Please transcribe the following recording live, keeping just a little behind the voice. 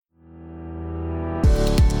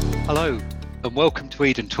Hello, and welcome to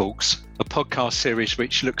Eden Talks, a podcast series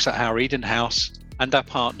which looks at how Eden House and our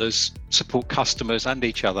partners support customers and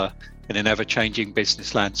each other in an ever-changing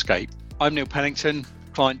business landscape. I'm Neil Pennington,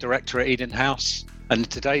 Client Director at Eden House, and in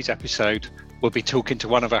today's episode, we'll be talking to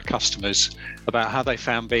one of our customers about how they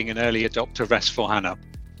found being an early adopter of S4HANA.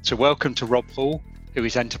 So welcome to Rob Hall, who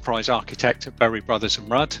is Enterprise Architect at Berry Brothers and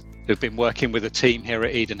Rudd, who've been working with a team here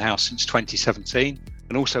at Eden House since 2017,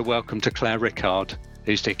 and also welcome to Claire Rickard,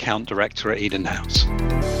 who's the Account Director at Eden House.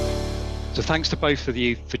 So thanks to both of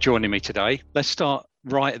you for joining me today. Let's start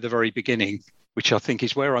right at the very beginning, which I think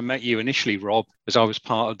is where I met you initially, Rob, as I was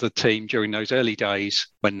part of the team during those early days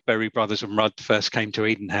when Berry Brothers and Rudd first came to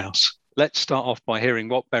Eden House. Let's start off by hearing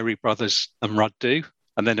what Berry Brothers and Rudd do,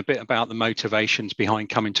 and then a bit about the motivations behind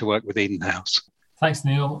coming to work with Eden House. Thanks,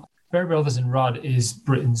 Neil. Berry Brothers and Rudd is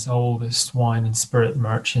Britain's oldest wine and spirit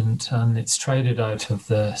merchant, and it's traded out of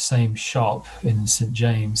the same shop in St.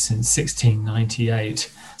 James since 1698.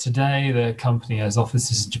 Today, the company has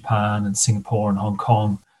offices in Japan and Singapore and Hong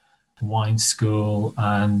Kong, wine school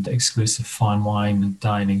and exclusive fine wine and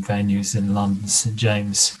dining venues in London, St.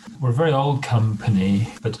 James. We're a very old company,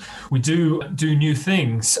 but we do new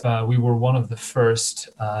things. We were one of the first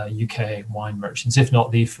UK wine merchants, if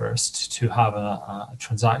not the first, to have a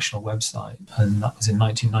transactional website, and that was in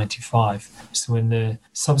 1995. So in the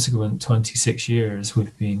subsequent 26 years,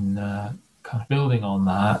 we've been kind of building on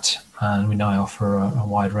that, and we now offer a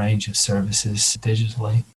wide range of services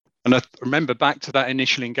digitally. And I remember back to that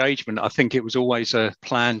initial engagement, I think it was always a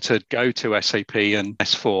plan to go to SAP and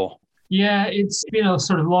S4. Yeah, it's been a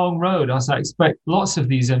sort of long road, as I expect lots of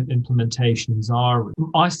these implementations are.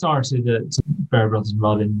 I started at Berry Brothers and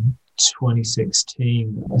Rudd in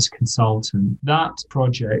 2016 as a consultant. That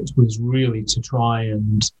project was really to try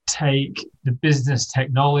and take the business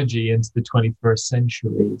technology into the 21st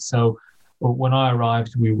century. So when I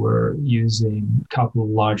arrived, we were using a couple of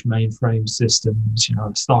large mainframe systems,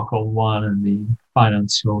 the Stockholm one and the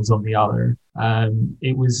Financials on the other.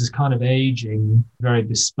 It was this kind of aging, very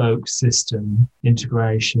bespoke system.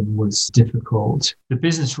 Integration was difficult. The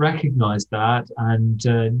business recognized that and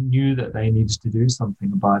knew that they needed to do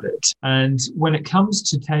something about it. And when it comes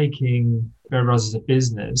to taking Berry Brothers as a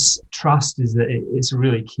business, trust is that it's a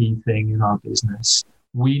really key thing in our business.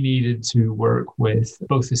 We needed to work with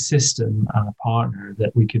both a system and a partner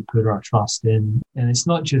that we could put our trust in. And it's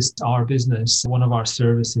not just our business. One of our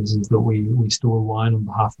services is that we store wine on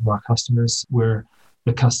behalf of our customers. We're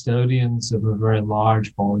the custodians of a very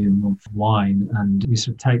large volume of wine, and we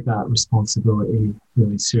sort of take that responsibility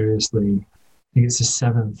really seriously. I think it's a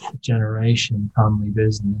 7th generation family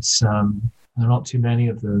business. There are not too many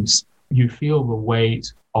of those. You feel the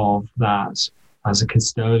weight of that as a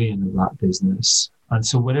custodian of that business. And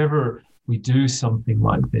so whenever we do something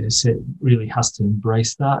like this, it really has to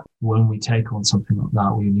embrace that. When we take on something like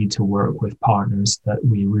that, we need to work with partners that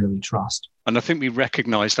we really trust. And I think we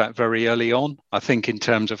recognised that very early on, I think in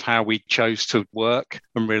terms of how we chose to work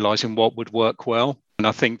and realising what would work well. And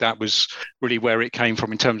I think that was really where it came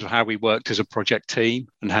from in terms of how we worked as a project team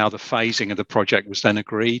and how the phasing of the project was then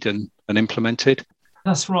agreed and implemented.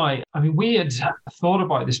 That's right. I mean, we had thought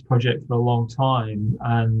about this project for a long time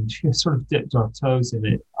and sort of dipped our toes in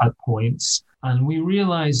it at points. And we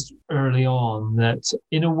realized early on that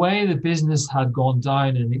in a way, the business had gone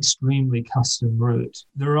down an extremely custom route.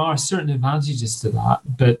 There are certain advantages to that,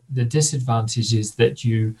 but the disadvantage is that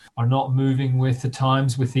you are not moving with the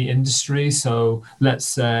times, with the industry. So let's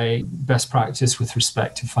say best practice with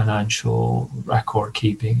respect to financial record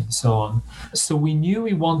keeping and so on. So we knew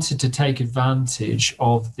we wanted to take advantage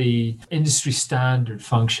of the industry standard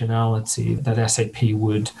functionality that SAP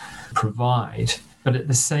would provide. But at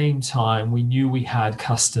the same time, we knew we had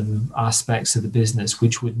custom aspects of the business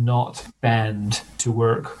which would not bend to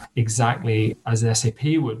work exactly as SAP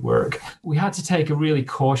would work. We had to take a really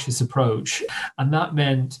cautious approach, and that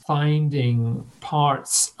meant finding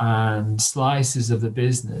parts and slices of the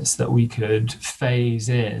business that we could phase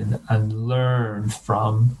in and learn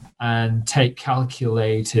from and take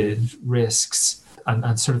calculated risks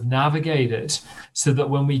and sort of navigate it so that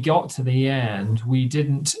when we got to the end, we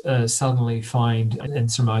didn't suddenly find an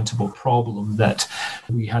insurmountable problem that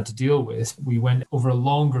we had to deal with. We went over a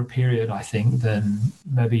longer period, I think, than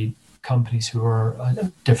maybe companies who are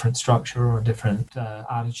a different structure or different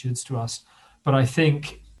attitudes to us. But I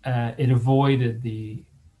think it avoided the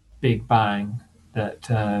big bang that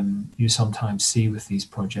you sometimes see with these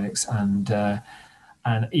projects. And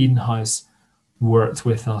Eden House worked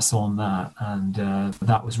with us on that, and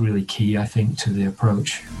that was really key, I think, to the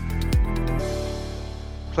approach.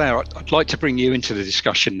 Claire, I'd like to bring you into the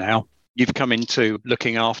discussion now. you've come into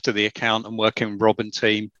looking after the account and working with Rob and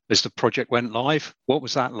team as the project went live. What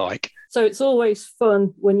was that like? So it's always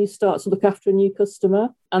fun when you start to look after a new customer.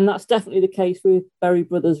 And that's definitely the case with Berry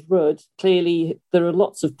Brothers Rudd. Clearly, there are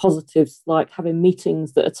lots of positives, like having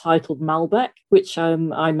meetings that are titled Malbec, which I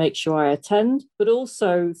make sure I attend, but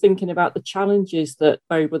also thinking about the challenges that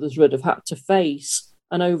Berry Brothers Rudd have had to face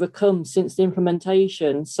and overcome since the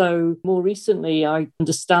implementation. So more recently, I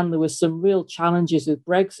understand there was some real challenges with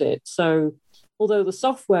Brexit. So although the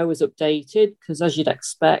software was updated, because as you'd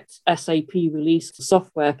expect, SAP released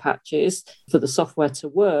software patches for the software to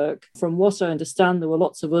work, from what I understand, there were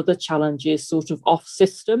lots of other challenges sort of off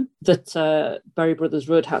system that Berry Brothers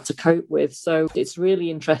Rudd had to cope with. So it's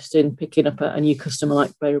really interesting picking up a new customer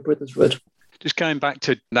like Berry Brothers Rudd. Just going back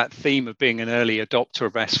to that theme of being an early adopter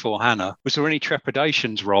of S4HANA, was there any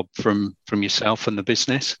trepidations, Rob, from yourself and the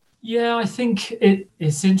business? Yeah, I think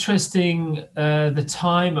it's interesting the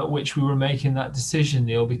time at which we were making that decision,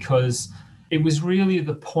 Neil, because it was really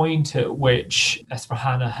the point at which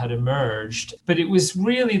S4HANA had emerged. But it was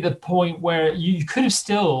really the point where you could have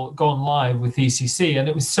still gone live with ECC, and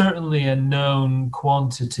it was certainly a known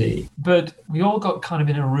quantity. But we all got kind of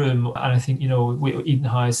in a room, and I think, Eden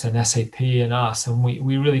Heiss and SAP and us, and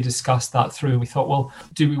we really discussed that through. And we thought, well,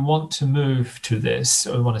 do we want to move to this?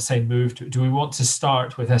 Or when I say move to it, do we want to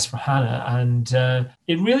start with S4HANA? And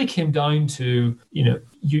it really came down to,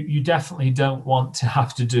 you definitely don't want to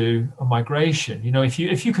have to do a migration.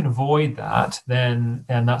 If you can avoid that, then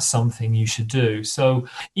that's something you should do. So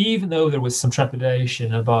even though there was some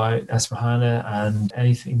trepidation about S4HANA and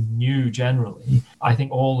anything new generally, I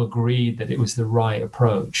think all agreed that it was the right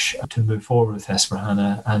approach to move forward with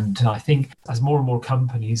S4HANA. And I think as more and more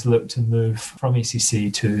companies look to move from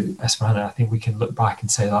ECC to S4HANA, I think we can look back and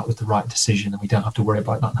say that was the right decision and we don't have to worry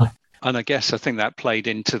about that now. And I guess I think that played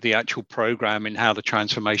into the actual program and how the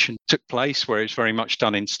transformation took place, where it's very much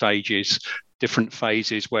done in stages, different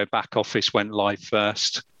phases where back office went live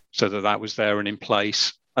first, so that was there and in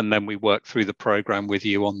place. And then we worked through the program with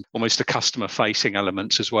you on almost the customer facing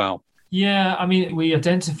elements as well. Yeah, I mean, we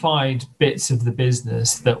identified bits of the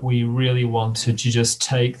business that we really wanted to just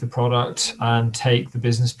take the product and take the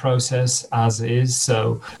business process as is.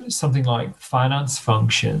 So something like finance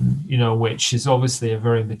function, which is obviously a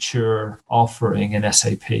very mature offering in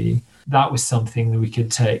SAP. That was something that we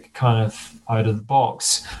could take kind of out of the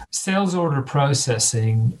box. Sales order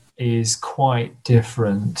processing is quite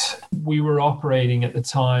different. We were operating at the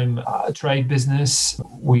time a trade business.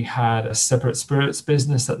 We had a separate spirits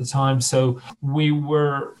business at the time. So we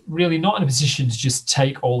were really not in a position to just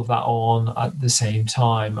take all of that on at the same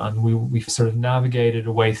time. And we sort of navigated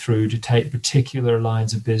a way through to take particular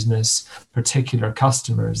lines of business, particular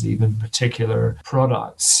customers, even particular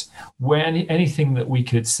products, where anything that we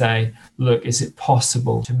could say, look, is it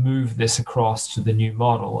possible to move this across to the new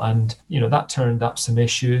model? And, that turned up some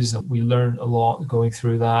issues. We learned a lot going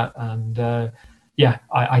through that. And I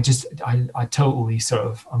totally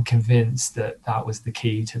I'm convinced that was the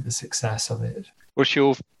key to the success of it. What's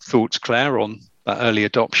your thoughts, Claire, on that early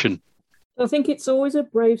adoption? I think it's always a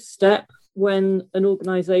brave step when an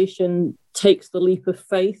organisation takes the leap of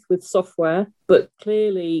faith with software, but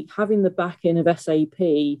clearly having the backing of SAP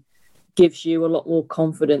gives you a lot more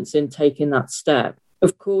confidence in taking that step.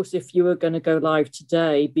 Of course, if you were going to go live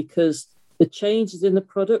today, because the changes in the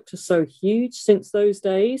product are so huge since those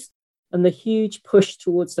days, and the huge push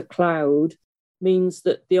towards the cloud means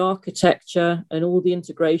that the architecture and all the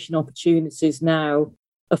integration opportunities now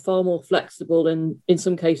are far more flexible and in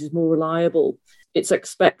some cases more reliable. It's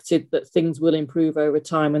expected that things will improve over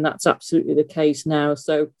time, and that's absolutely the case now.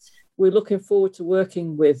 So we're looking forward to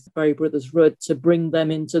working with Berry Brothers Rudd to bring them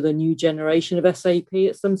into the new generation of SAP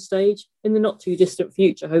at some stage in the not too distant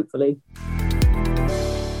future, hopefully.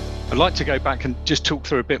 I'd like to go back and just talk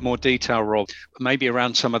through a bit more detail, Rob, maybe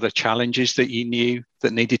around some of the challenges that you knew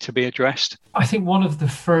that needed to be addressed. I think one of the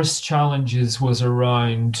first challenges was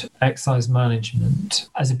around excise management.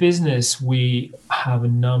 As a business, we have a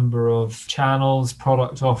number of channels,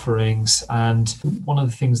 product offerings, and one of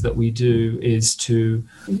the things that we do is to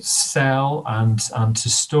sell and to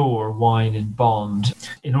store wine in bond.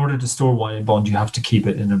 In order to store wine in bond, you have to keep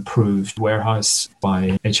it in an approved warehouse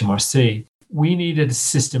by HMRC. We needed a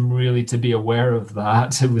system really to be aware of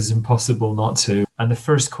that. It was impossible not to. And the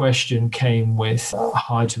first question came with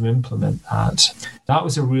how to implement that. That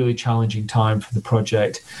was a really challenging time for the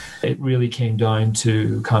project. It really came down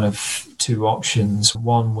to kind of two options.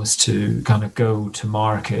 One was to kind of go to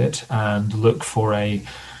market and look for a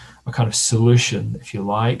kind of solution, if you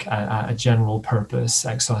like, a general purpose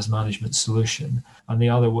excise management solution. and the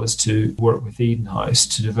other was to work with Eden House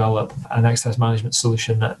to develop an exercise management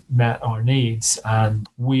solution that met our needs. And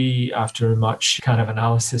we, after much kind of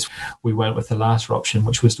analysis, we went with the latter option,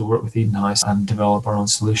 which was to work with Eden House and develop our own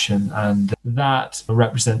solution. And that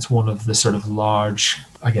represents one of the sort of large,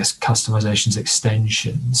 I guess, customizations,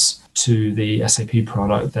 extensions to the SAP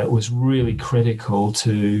product that was really critical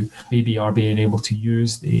to BBR being able to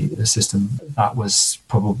use the system. That was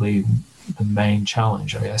probably the main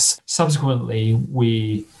challenge, I guess. Subsequently,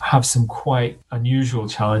 we have some quite unusual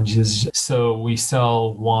challenges. So we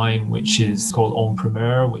sell wine, which is called en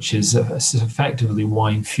primeur, which is effectively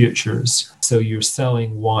wine futures. So you're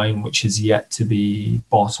selling wine which is yet to be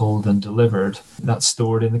bottled and delivered. That's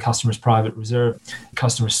stored in the customer's private reserve.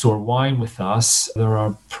 Customers store wine with us. There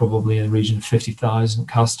are probably in the region of 50,000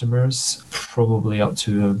 customers, probably up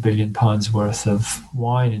to £1 billion worth of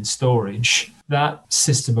wine in storage. That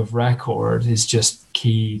system of record is just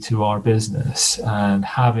key to our business, and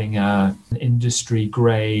having an industry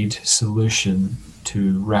grade solution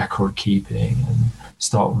to record keeping and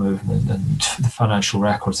stock movement and the financial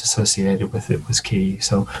records associated with it was key.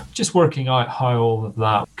 So just working out how all of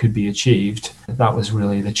that could be achieved, that was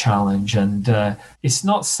really the challenge. And it's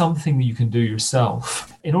not something that you can do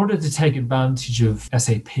yourself. In order to take advantage of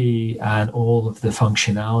SAP and all of the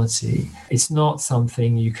functionality, it's not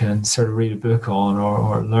something you can sort of read a book on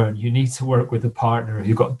or learn. You need to work with a partner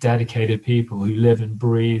who've got dedicated people who live and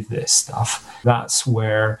breathe this stuff. That's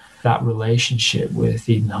where that relationship with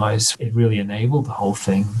Eden House, it really enabled the whole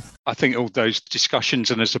thing. I think all those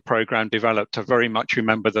discussions and as the program developed, I very much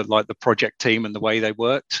remember the project team and the way they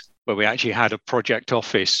worked, where we actually had a project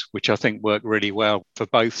office, which I think worked really well for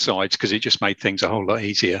both sides because it just made things a whole lot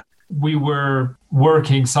easier. We were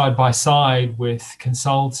working side by side with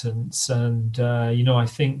consultants, and I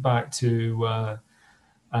think back to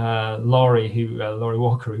Laurie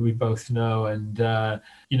Walker, who we both know, and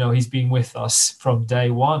he's been with us from day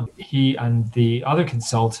one. He and the other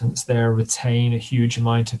consultants there retain a huge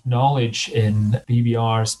amount of knowledge in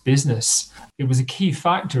BBR's business. It was a key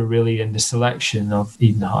factor really in the selection of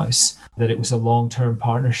Eden House, that it was a long-term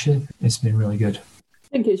partnership. It's been really good. I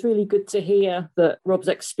think it's really good to hear that Rob's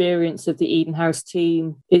experience of the Eden House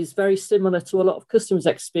team is very similar to a lot of customers'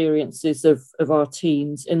 experiences of our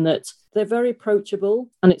teams, in that they're very approachable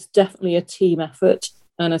and it's definitely a team effort.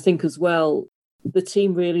 And I think as well, the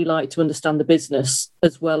team really like to understand the business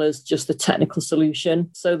as well as just the technical solution.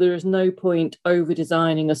 So there is no point over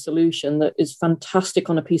designing a solution that is fantastic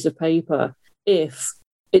on a piece of paper if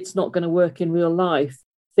it's not going to work in real life.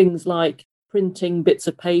 Things like printing bits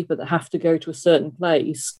of paper that have to go to a certain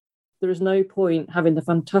place. There is no point having the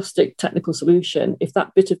fantastic technical solution if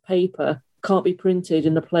that bit of paper can't be printed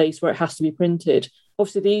in the place where it has to be printed.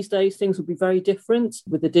 Obviously, these days, things will be very different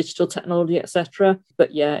with the digital technology, etc.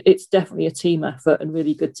 But yeah, it's definitely a team effort, and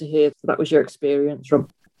really good to hear that was your experience, Rob.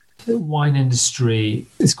 The wine industry,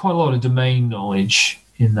 there's quite a lot of domain knowledge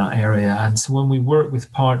in that area. And so when we work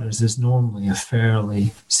with partners, there's normally a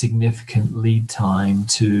fairly significant lead time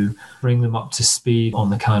to bring them up to speed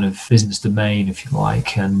on the kind of business domain, if you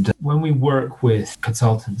like. And when we work with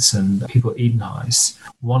consultants and people at Eden House,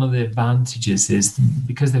 one of the advantages is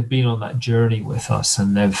because they've been on that journey with us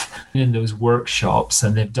and they've been in those workshops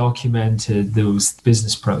and they've documented those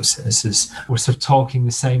business processes, we're sort of talking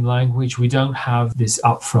the same language. We don't have this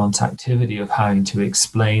upfront activity of having to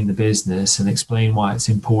explain the business and explain why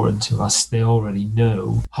it's important to us. They already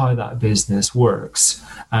know how that business works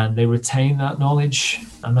and they retain that knowledge,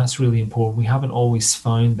 and that's really important. We haven't always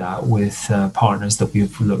found that with partners that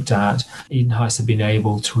we've looked at. Eden House have been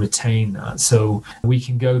able to retain that, so we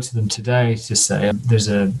can go to them today to say there's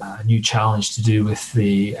a new challenge to do with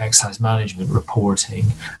the exercise management reporting,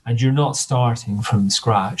 and you're not starting from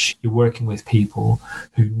scratch. You're working with people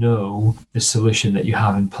who know the solution that you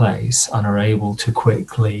have in place and are able to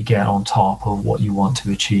quickly get on top of what you want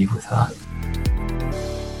to achieve with that.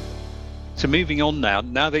 So moving on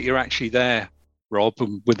now that you're actually there, Rob,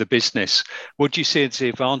 with the business, what do you see as the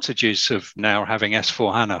advantages of now having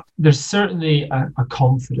S4HANA? There's certainly a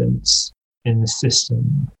confidence in the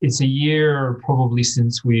system. It's a year probably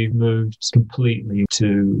since we've moved completely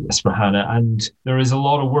to S4HANA, and there is a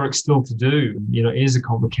lot of work still to do. It is a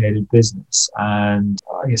complicated business, and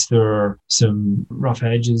I guess there are some rough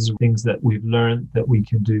edges, things that we've learned that we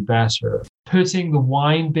can do better. Putting the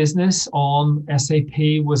wine business on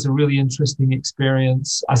SAP was a really interesting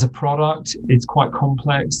experience. As a product, it's quite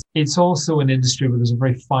complex. It's also an industry where there's a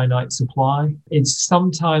very finite supply. It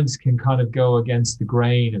sometimes can kind of go against the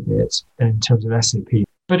grain a bit in terms of SAP.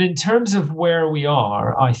 But in terms of where we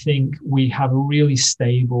are, I think we have a really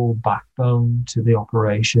stable backbone to the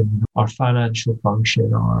operation. Our financial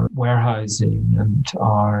function, our warehousing, and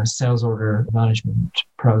our sales order management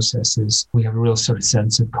processes. We have a real sort of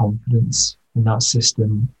sense of confidence in that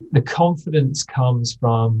system. The confidence comes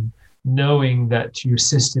from knowing that your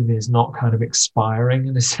system is not kind of expiring,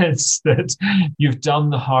 in a sense that you've done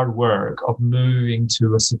the hard work of moving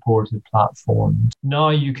to a supported platform. Now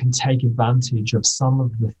you can take advantage of some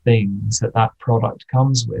of the things that that product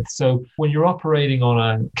comes with. So when you're operating on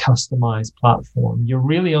a customized platform, you're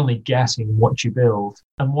really only getting what you build.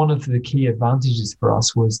 And one of the key advantages for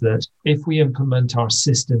us was that if we implement our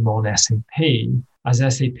system on SAP, as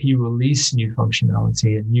SAP release new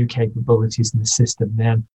functionality and new capabilities in the system,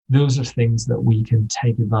 then those are things that we can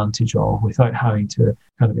take advantage of without having to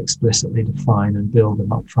kind of explicitly define and build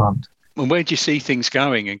them up front. And where do you see things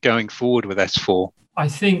going and going forward with S4? I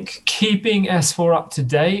think keeping S4 up to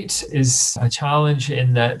date is a challenge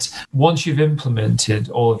in that once you've implemented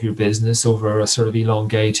all of your business over a sort of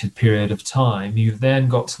elongated period of time, you've then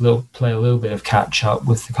got to play a little bit of catch up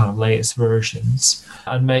with the kind of latest versions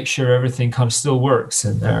and make sure everything kind of still works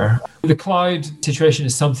in there. The cloud situation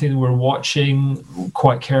is something we're watching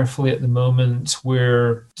quite carefully at the moment.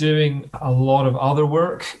 We're doing a lot of other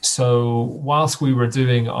work. So whilst we were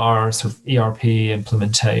doing our sort of ERP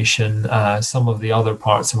implementation, some of the other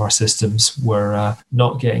parts of our systems were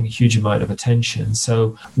not getting a huge amount of attention.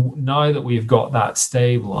 So now that we've got that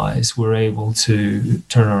stabilized, we're able to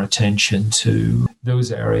turn our attention to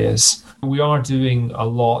those areas. We are doing a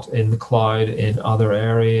lot in the cloud in other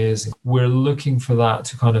areas. We're looking for that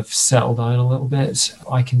to kind of settle down a little bit.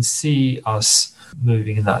 I can see us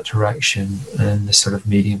moving in that direction in the sort of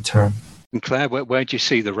medium term. And Claire, where do you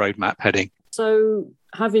see the roadmap heading? So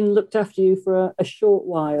having looked after you for a short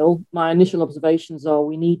while, my initial observations are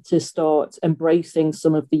we need to start embracing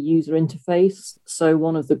some of the user interface. So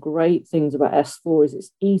one of the great things about S4 is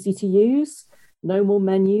it's easy to use, no more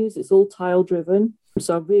menus, it's all tile driven.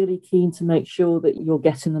 So I'm really keen to make sure that you're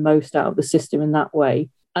getting the most out of the system in that way.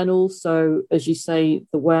 And also, as you say,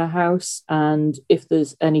 the warehouse, and if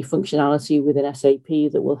there's any functionality within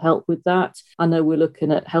SAP that will help with that. I know we're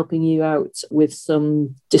looking at helping you out with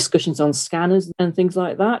some discussions on scanners and things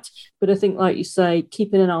like that. But I think, like you say,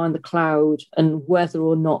 keeping an eye on the cloud and whether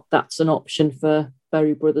or not that's an option for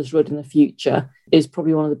Berry Brothers Rudd in the future is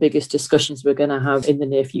probably one of the biggest discussions we're going to have in the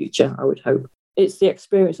near future, I would hope. It's the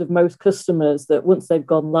experience of most customers that once they've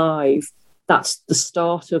gone live, that's the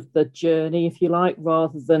start of the journey, if you like,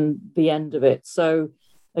 rather than the end of it. So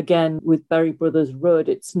again, with Berry Brothers Rudd,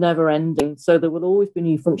 it's never ending. So there will always be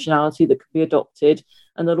new functionality that can be adopted,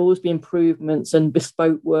 and there'll always be improvements and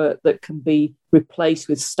bespoke work that can be replaced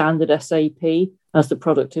with standard SAP as the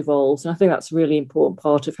product evolves. And I think that's a really important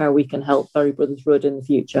part of how we can help Berry Brothers Rudd in the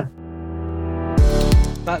future.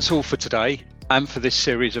 That's all for today and for this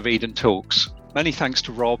series of Eden Talks. Many thanks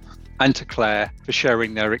to Rob and to Claire for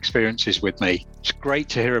sharing their experiences with me. It's great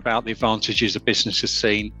to hear about the advantages a business has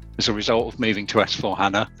seen as a result of moving to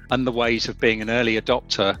S4HANA and the ways of being an early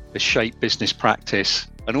adopter has shaped business practice.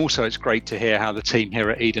 And also it's great to hear how the team here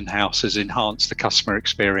at Eden House has enhanced the customer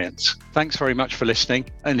experience. Thanks very much for listening.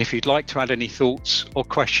 And if you'd like to add any thoughts or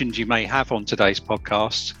questions you may have on today's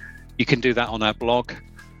podcast, you can do that on our blog,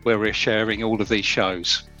 where we're sharing all of these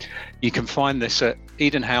shows. You can find this at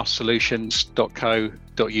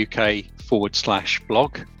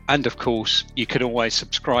edenhousesolutions.co.uk/blog. And of course, you can always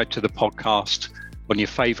subscribe to the podcast on your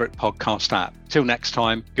favourite podcast app. Till next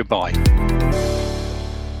time, goodbye.